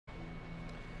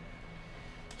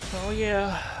Oh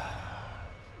yeah.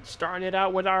 Starting it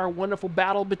out with our wonderful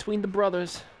battle between the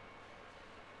brothers.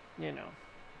 You know.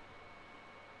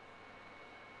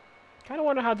 Kind of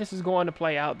wonder how this is going to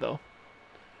play out, though.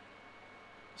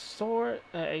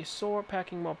 A sword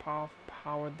packing more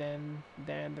power than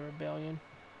the rebellion.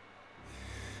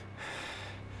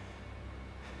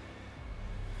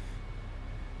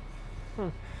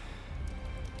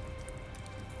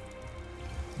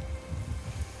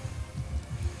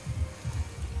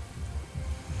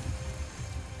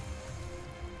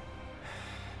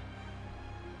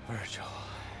 Virgil.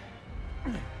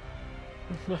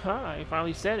 Haha, he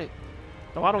finally said it.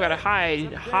 No, I don't gotta hide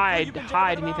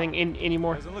anything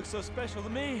anymore. Doesn't look so special to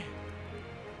me.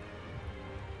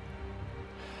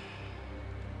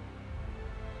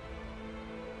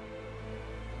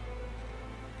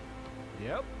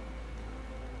 Yep.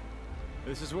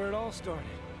 This is where it all started.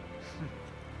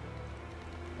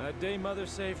 That day Mother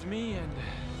saved me and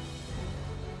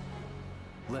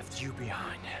left you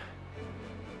behind.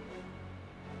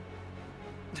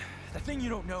 The thing you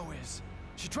don't know is,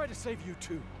 she tried to save you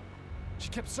too. She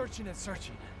kept searching and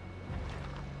searching.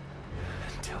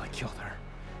 Until I killed her.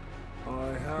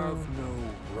 I have no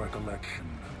recollection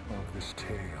of this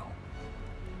tale.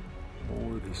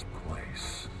 Or this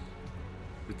place.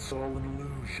 It's all an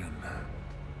illusion.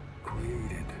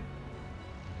 Created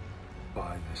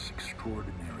by this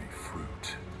extraordinary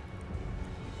fruit.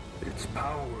 Its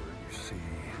power, you see,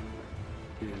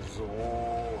 is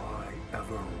all I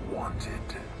ever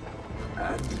wanted.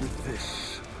 And with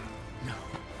this,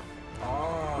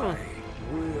 I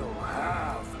will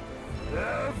have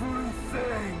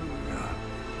everything.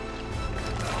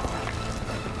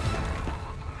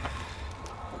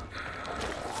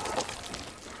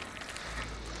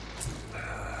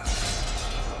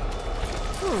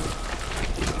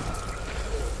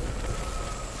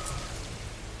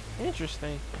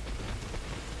 Interesting.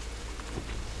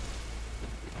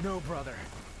 No, brother.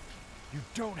 You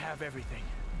don't have everything.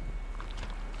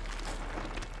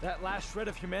 That last shred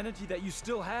of humanity that you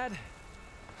still had,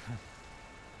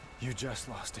 you just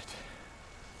lost it.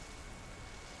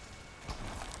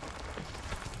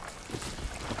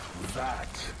 That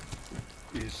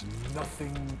is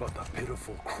nothing but the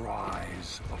pitiful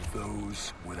cries of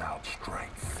those without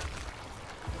strength.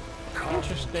 Come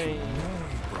Interesting. to me,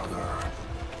 brother.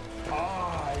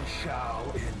 I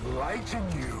shall enlighten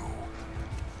you,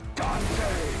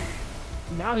 Dante.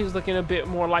 Now he's looking a bit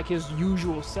more like his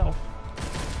usual self.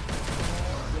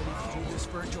 Ready to do this,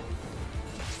 Virgil?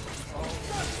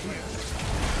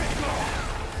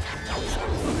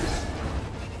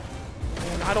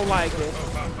 And I don't like it.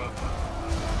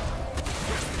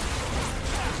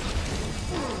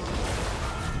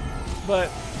 But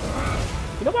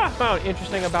you know what I found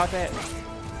interesting about that?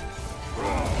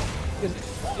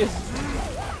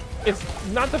 It's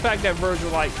not the fact that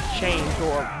Virgil like changed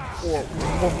or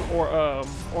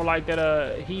like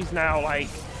that he's now like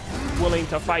willing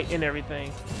to fight and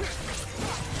everything.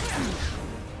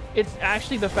 It's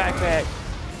actually the fact that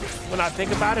when I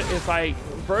think about it, it's like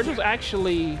Virgil's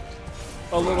actually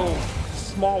a little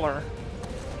smaller,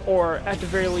 or at the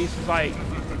very least is like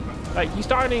he's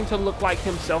starting to look like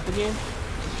himself again.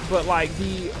 But like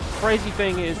the crazy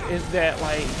thing is that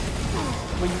like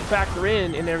when you factor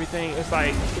in and everything, it's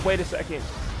like, wait a second,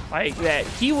 like that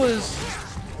he was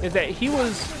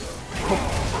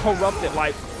corrupted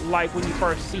like when you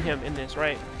first see him in this,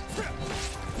 right?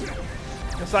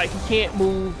 It's like he can't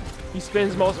move, he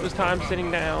spends most of his time sitting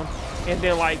down, and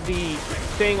then like the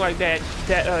thing like that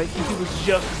he was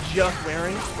just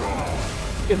wearing,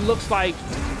 it looks like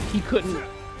he couldn't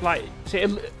like say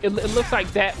it looks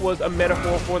like that was a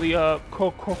metaphor for the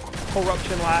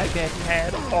corruption lag that he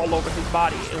had all over his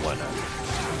body and whatnot.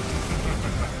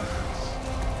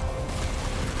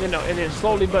 You know, and then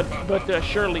slowly but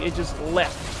surely it just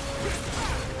left.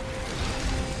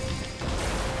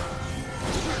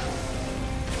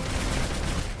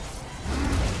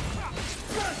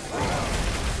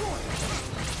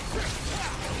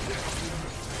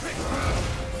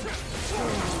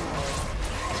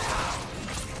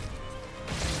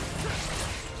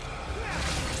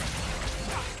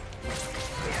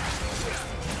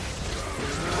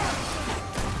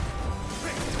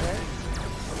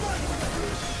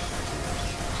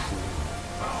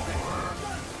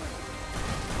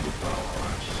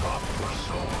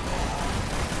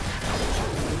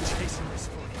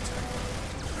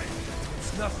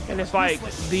 And it's like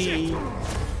the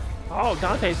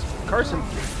Dante's cursing.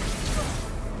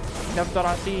 Never thought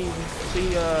I'd see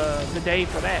the day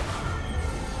for that.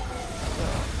 So,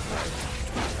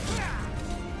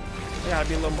 I gotta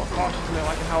be a little more cautious in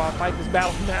like how I fight this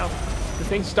battle now. The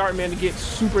things start, man, to get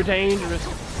super dangerous.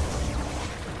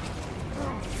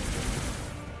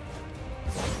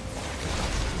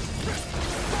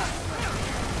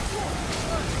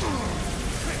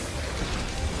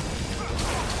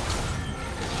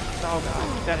 Oh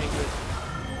god, that ain't good.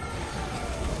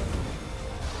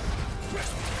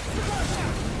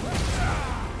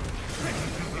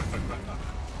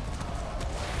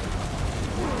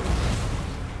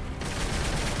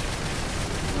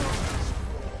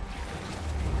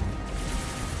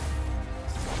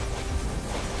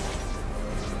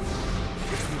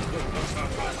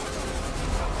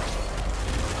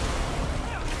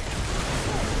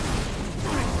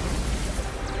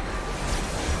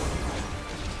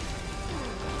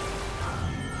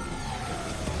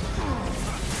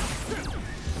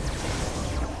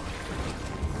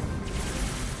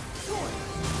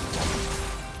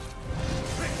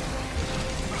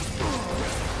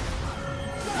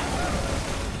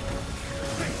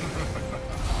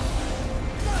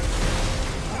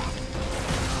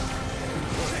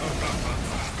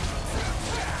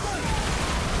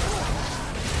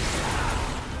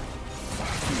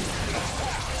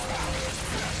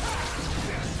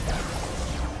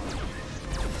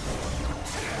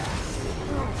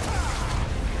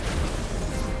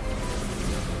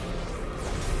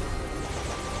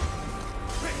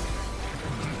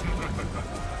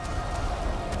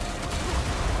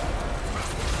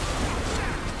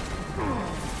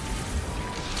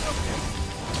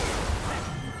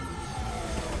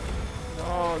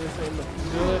 This ain't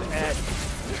looking good at.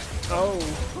 Oh.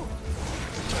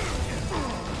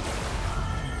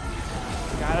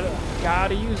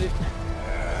 Gotta use it.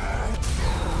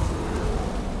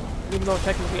 Even though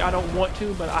technically I don't want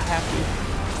to, but I have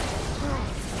to.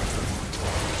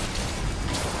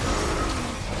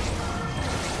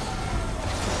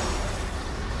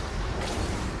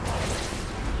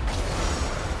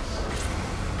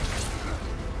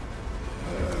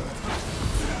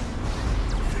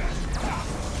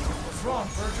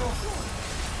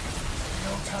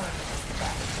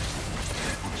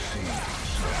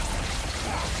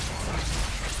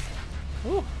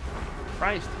 Ooh,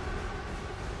 Christ.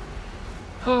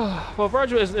 Well,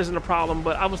 Virgil isn't a problem,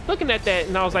 but I was looking at that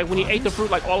and I was like, when he ate the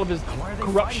fruit, like all of his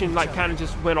corruption, like kind of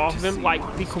just went off of him, like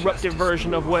the corrupted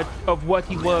version of what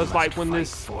he was like when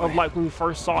we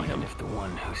first saw him. If the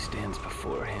one who stands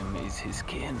before him is his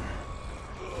kin.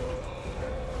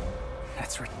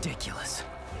 That's ridiculous.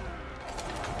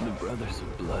 The brothers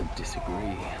of blood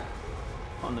disagree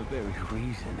on the very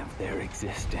reason of their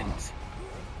existence.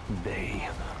 They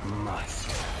must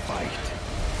fight.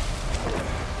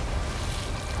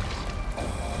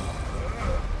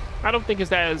 I don't think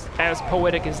it's as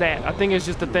poetic as that. I think it's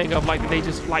just a thing of like they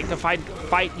just like to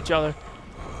fight each other.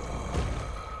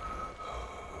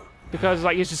 Because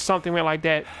like it's just something like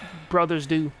that brothers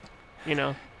do, you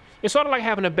know. It's sort of like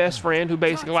having a best friend who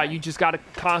basically like you just gotta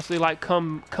constantly like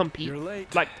compete,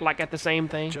 like at the same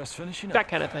thing. Just finishing that up.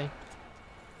 kind of thing.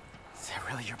 Is that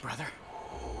really your brother?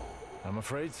 I'm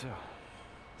afraid so.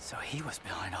 So he was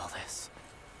behind all this.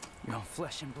 Your own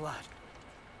flesh and blood.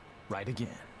 Right again.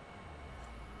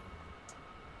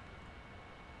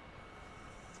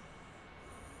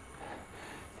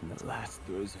 In the last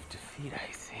throes of defeat,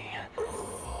 I see.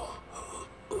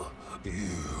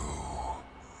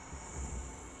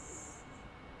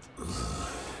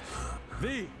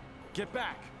 V, get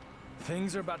back.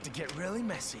 Things are about to get really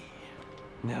messy.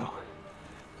 No,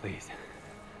 please,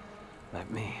 let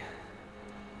me.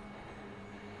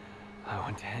 I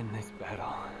want to end this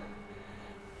battle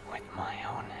with my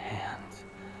own hands.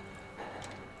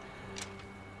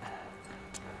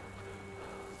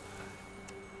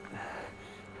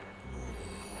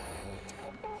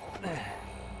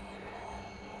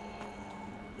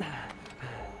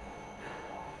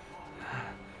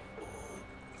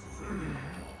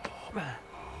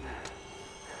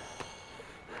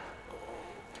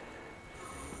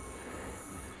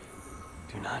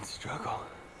 Do not struggle,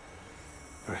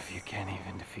 for if you can't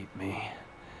even defeat me,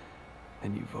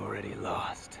 then you've already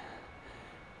lost.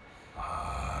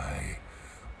 I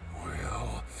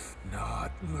will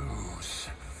not lose.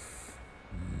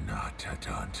 Not to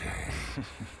Dante.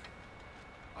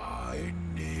 I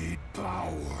need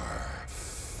power.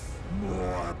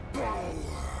 More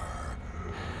power.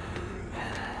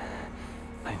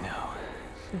 I know.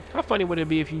 How funny would it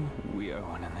be if you... We are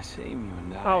one and the same, you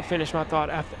and I. I'll finish my thought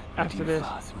after You've this.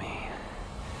 lost me,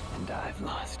 and I've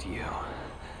lost you.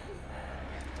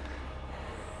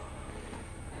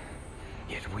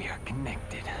 Yet we are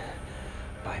connected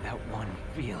by that one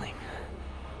feeling.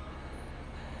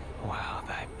 While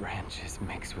thy branches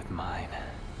mix with mine,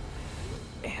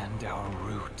 and our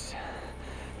roots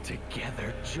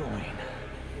together join.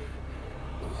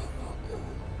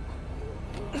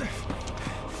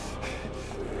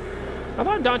 I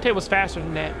thought Dante was faster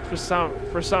than that for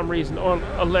some reason, or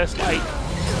unless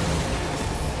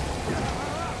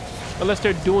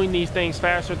they're doing these things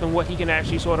faster than what he can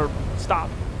actually sort of stop.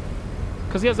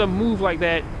 Because he has a move like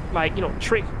that, like, you know,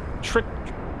 trick.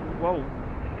 Whoa.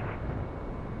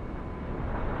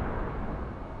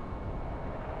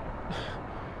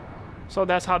 So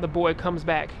that's how the boy comes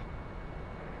back.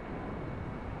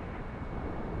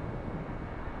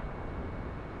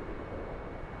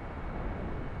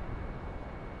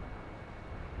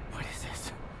 What is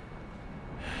this?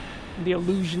 The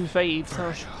illusion fades,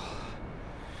 huh?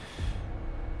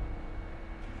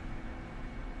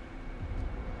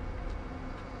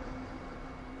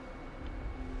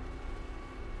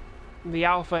 The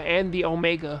Alpha and the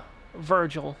Omega,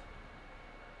 Virgil.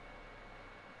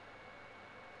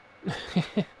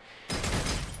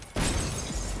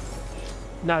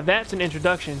 Now that's an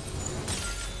introduction.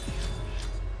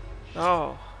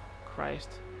 Oh, Christ.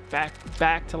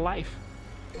 Back to life.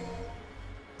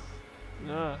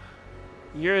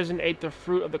 Urizen ate the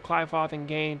fruit of the Qliphoth and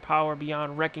gained power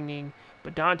beyond reckoning,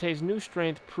 but Dante's new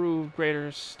strength proved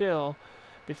greater still.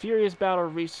 The furious battle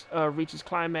reaches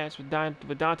climax with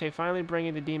Dante finally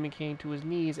bringing the Demon King to his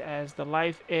knees as the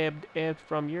life ebbed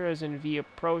from Urizen. V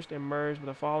approached and merged with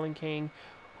the fallen king,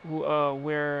 who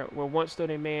where once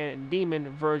stood a man and demon.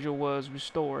 Virgil was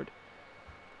restored.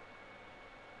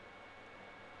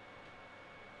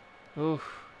 Oof,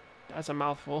 that's a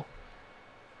mouthful.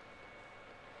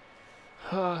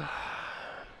 I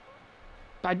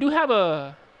do have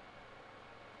a.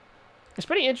 It's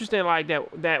pretty interesting, like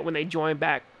that when they join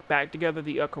back together,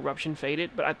 the corruption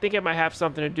faded. But I think it might have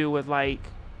something to do with like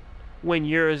when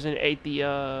Urizen ate the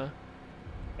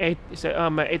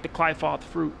Qliphoth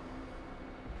fruit.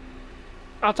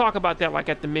 I'll talk about that like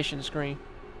at the mission screen.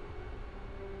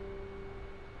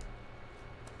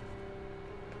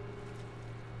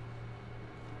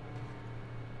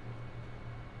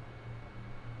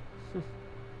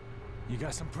 You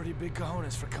got some pretty big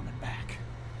cojones for coming back.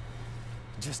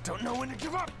 Just don't know when to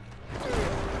give up.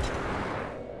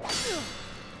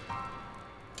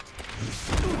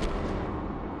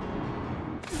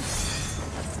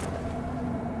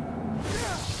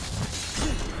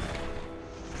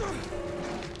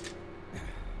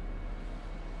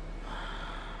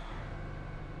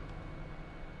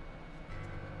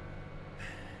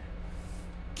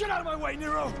 Get out of my way,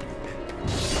 Nero!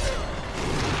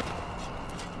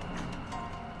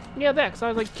 Yeah, that. Cause I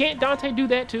was like, can't Dante do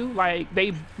that too? Like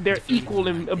they're equal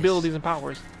in abilities and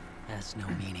powers. Has no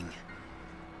meaning.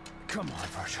 Come on,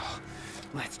 Virgil.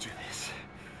 Let's do this.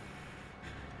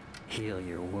 Heal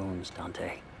your wounds,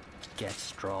 Dante. Get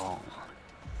strong.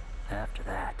 After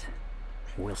that,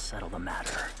 we'll settle the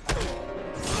matter.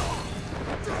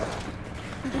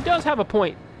 He does have a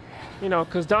point, you know,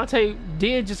 because Dante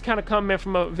did just kind of come in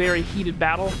from a very heated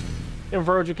battle, and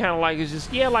Virgil kind of like is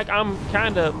just, yeah, like I'm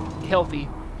kind of healthy.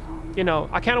 You know,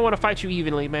 I kind of want to fight you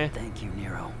evenly, man. Thank you,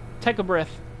 Nero. Take a breath.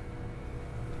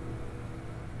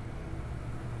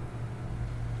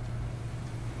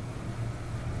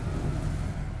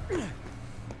 Damn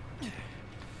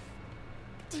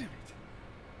it.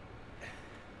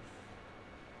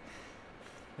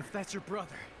 If that's your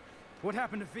brother, what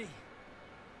happened to V?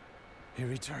 He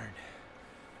returned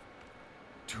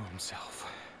to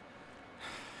himself.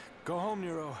 Go home,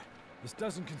 Nero. This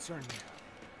doesn't concern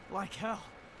you. Like hell.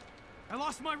 I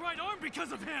lost my right arm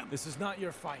because of him! This is not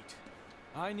your fight.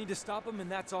 I need to stop him, and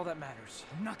that's all that matters.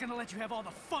 I'm not gonna let you have all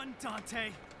the fun, Dante!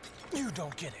 You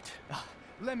don't get it.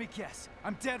 Let me guess.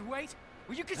 I'm dead weight?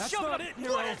 Well, you can shove it up! That's not it,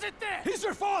 Nero! What is it then? He's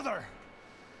your father!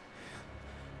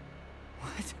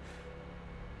 What?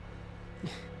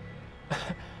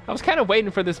 I was kind of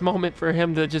waiting for this moment for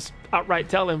him to just outright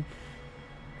tell him.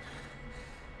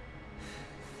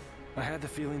 I had the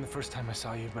feeling the first time I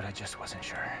saw you, but I just wasn't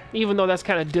sure. Even though that's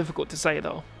kind of difficult to say,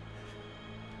 though.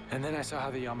 And then I saw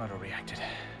how the Yamato reacted.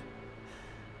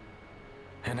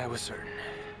 And I was certain.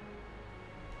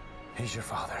 He's your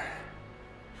father.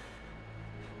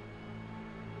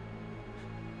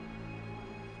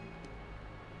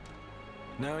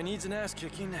 Now he needs an ass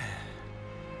kicking.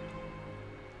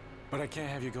 But I can't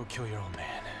have you go kill your old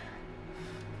man.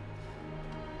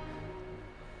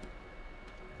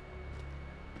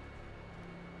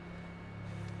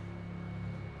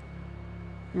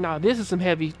 Now this is some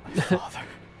heavy.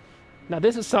 Now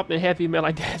this is something heavy, man.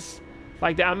 Like this,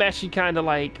 like that. I'm actually kind of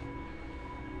like,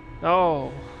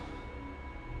 oh,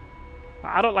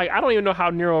 I don't even know how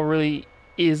Nero really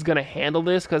is gonna handle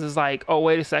this, because it's like, oh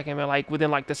wait a second, man. Like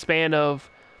within like the span of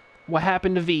what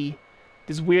happened to V?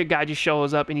 This weird guy just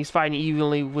shows up and he's fighting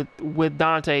evenly with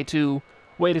Dante to,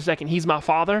 wait a second, he's my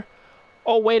father?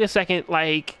 Oh, wait a second,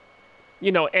 like,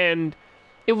 you know, and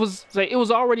it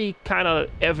was already kind of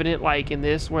evident, like, in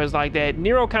this, whereas, like, that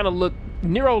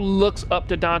Nero looks up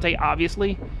to Dante,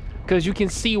 obviously, because you can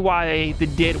see why the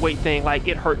dead weight thing, like,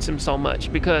 it hurts him so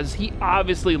much, because he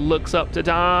obviously looks up to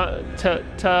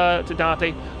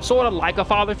Dante, sort of like a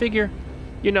father figure,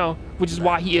 you know, which is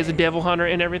why he is a devil hunter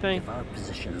and everything. If our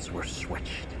positions were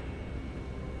switched,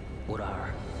 would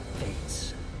our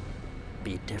fates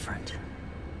be different?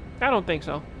 I don't think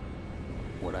so.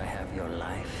 Would I have your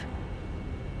life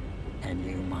and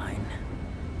you mine?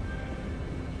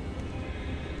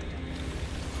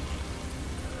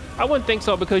 I wouldn't think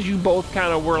so, because you both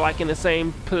kind of were like in the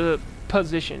same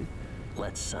position.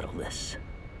 Let's settle this.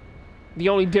 The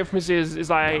only difference is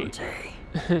like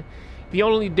Dante. the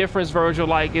only difference, Virgil,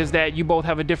 like, is that you both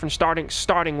have a different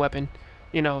starting weapon.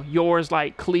 You know, yours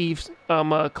like cleaves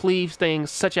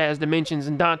things such as dimensions,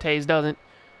 and Dante's doesn't.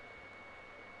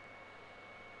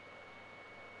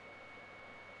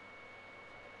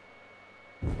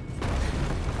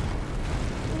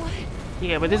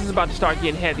 Yeah, but this is about to start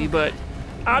getting heavy. But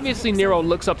obviously, Nero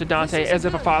looks up to Dante as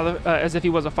if he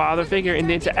was a father figure, and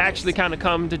then to actually kind of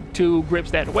come to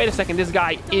grips that, wait a second, this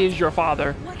guy is your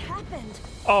father. What happened?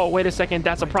 Oh, wait a second,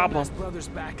 that's a problem. My brother's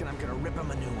back, and I'm gonna rip him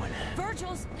a new one.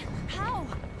 Virgil's... How?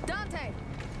 Dante!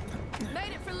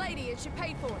 Made it for Lady and she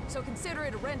paid for it, so consider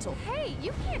it a rental. Hey,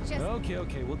 you can't just...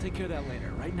 Okay, we'll take care of that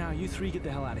later. Right now, you three get the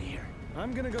hell out of here.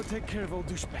 I'm gonna go take care of old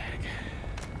douchebag.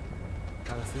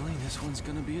 Got a feeling this one's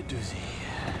gonna be a doozy.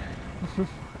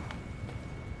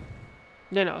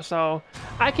 You know, so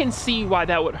I can see why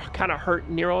that would kind of hurt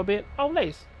Nero a bit. Oh,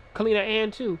 nice. Kalina Ann,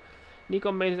 too.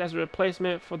 Nico made it as a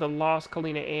replacement for the lost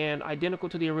Kalina Ann, identical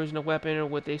to the original weapon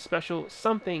with a special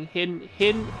something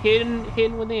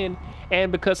hidden within.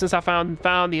 And because since I found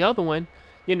the other one,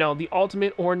 you know, the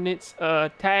Ultimate Ordnance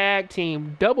Tag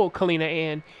Team Double Kalina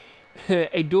Ann,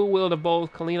 a dual wield of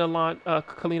both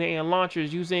Kalina Ann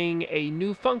launchers using a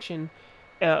new function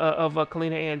of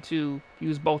Kalina Ann to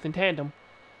use both in tandem.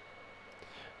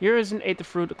 Urizen ate the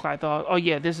fruit of Clythal. Oh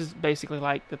yeah, this is basically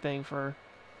like the thing for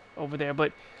over there.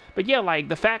 But yeah, like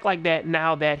the fact like that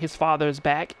now that his father is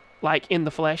back, like in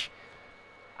the flesh,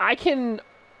 I can,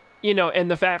 you know, and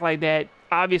the fact like that,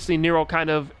 obviously Nero kind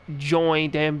of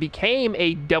joined and became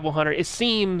a devil hunter. It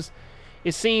seems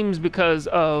because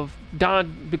of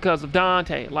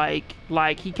Dante.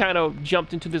 Like he kind of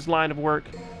jumped into this line of work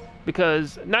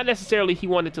because not necessarily he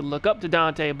wanted to look up to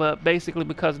Dante, but basically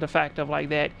because of the fact of like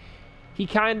that. He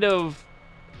kind of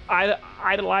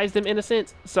idolized him in a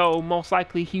sense, so most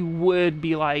likely he would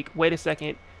be like, wait a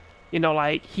second, you know,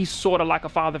 like he's sort of like a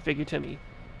father figure to me,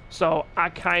 so I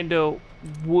kind of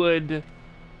would,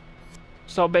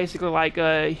 so basically like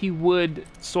he would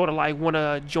sort of like want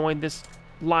to join this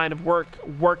line of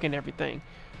work and everything,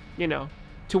 you know,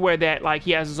 to where that like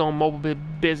he has his own mobile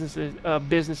business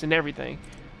and everything,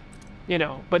 you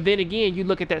know. But then again, you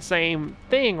look at that same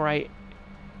thing, right?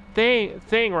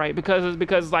 Right,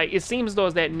 because like it seems though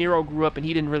as that Nero grew up and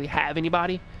he didn't really have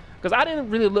anybody, because I didn't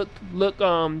really look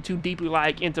too deeply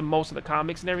like into most of the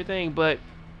comics and everything, but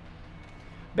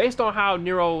based on how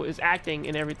Nero is acting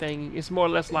and everything, it's more or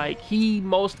less like he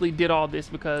mostly did all this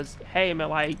because, hey man,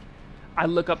 like I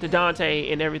look up to Dante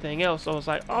and everything else, so it's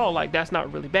like, oh, like that's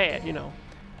not really bad, you know.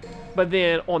 But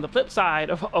then on the flip side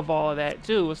of all of that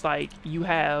too, it's like you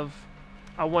have,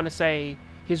 I want to say,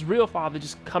 his real father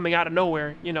just coming out of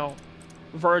nowhere, you know,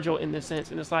 Virgil in this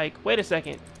sense. And it's like, wait a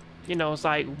second, you know, it's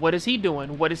like, what is he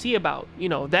doing? What is he about? You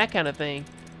know, that kind of thing.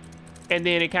 And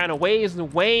then it kind of wanes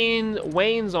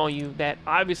on you that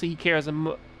obviously he cares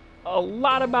a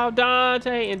lot about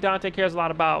Dante, and Dante cares a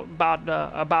lot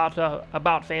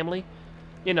about family,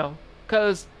 you know,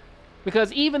 because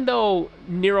even though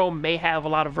Nero may have a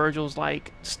lot of Virgil's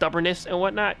like stubbornness and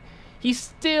whatnot, he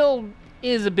still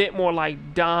is a bit more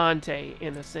like Dante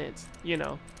in a sense, you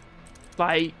know,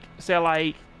 like it's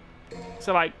like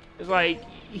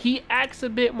he acts a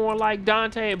bit more like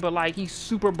Dante, but like he's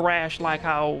super brash like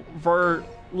how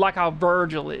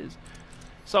Virgil is,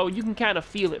 so you can kind of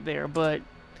feel it there. But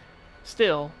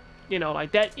still, you know,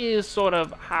 like that is sort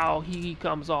of how he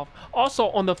comes off. Also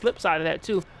on the flip side of that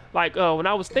too, like when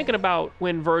I was thinking about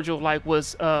when Virgil like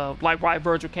was like why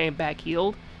Virgil came back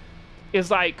healed, is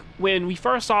like when we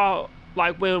first saw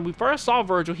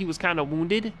Virgil, he was kind of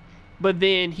wounded, but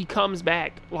then he comes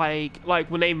back like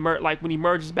when he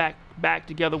merges back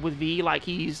together with V, like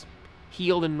he's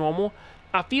healed and normal.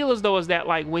 I feel as though that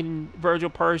like when Virgil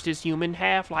purged his human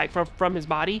half like from his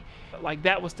body, like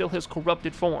that was still his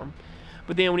corrupted form.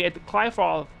 But then when he ate the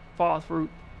Clythal follow through.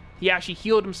 He actually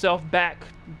healed himself back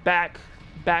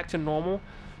to normal,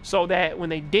 so that when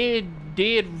they did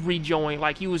rejoin,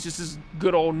 like, he was just his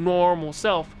good old normal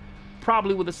self,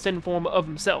 probably with a sin form of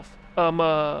himself,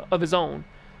 of his own.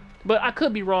 But I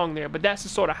could be wrong there, but that's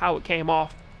just sort of how it came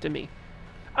off to me.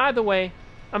 Either way,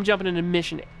 I'm jumping into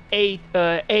mission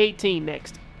 18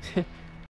 next.